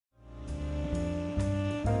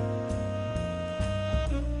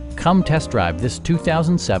Come test drive this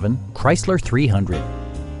 2007 Chrysler 300.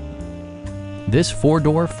 This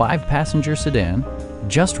four-door, five-passenger sedan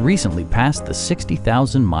just recently passed the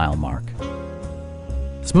 60,000-mile mark.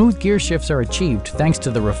 Smooth gear shifts are achieved thanks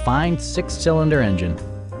to the refined six-cylinder engine,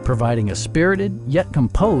 providing a spirited yet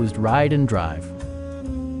composed ride and drive.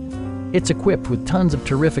 It's equipped with tons of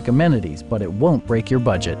terrific amenities, but it won't break your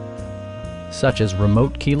budget, such as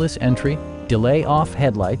remote keyless entry, delay-off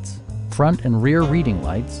headlights, front and rear reading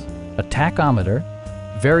lights, a tachometer,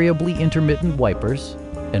 variably intermittent wipers,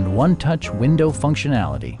 and one-touch window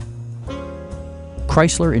functionality.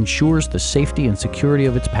 Chrysler ensures the safety and security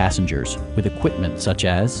of its passengers with equipment such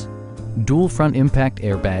as dual front impact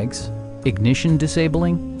airbags, ignition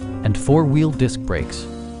disabling, and four-wheel disc brakes.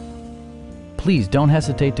 Please don't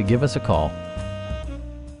hesitate to give us a call.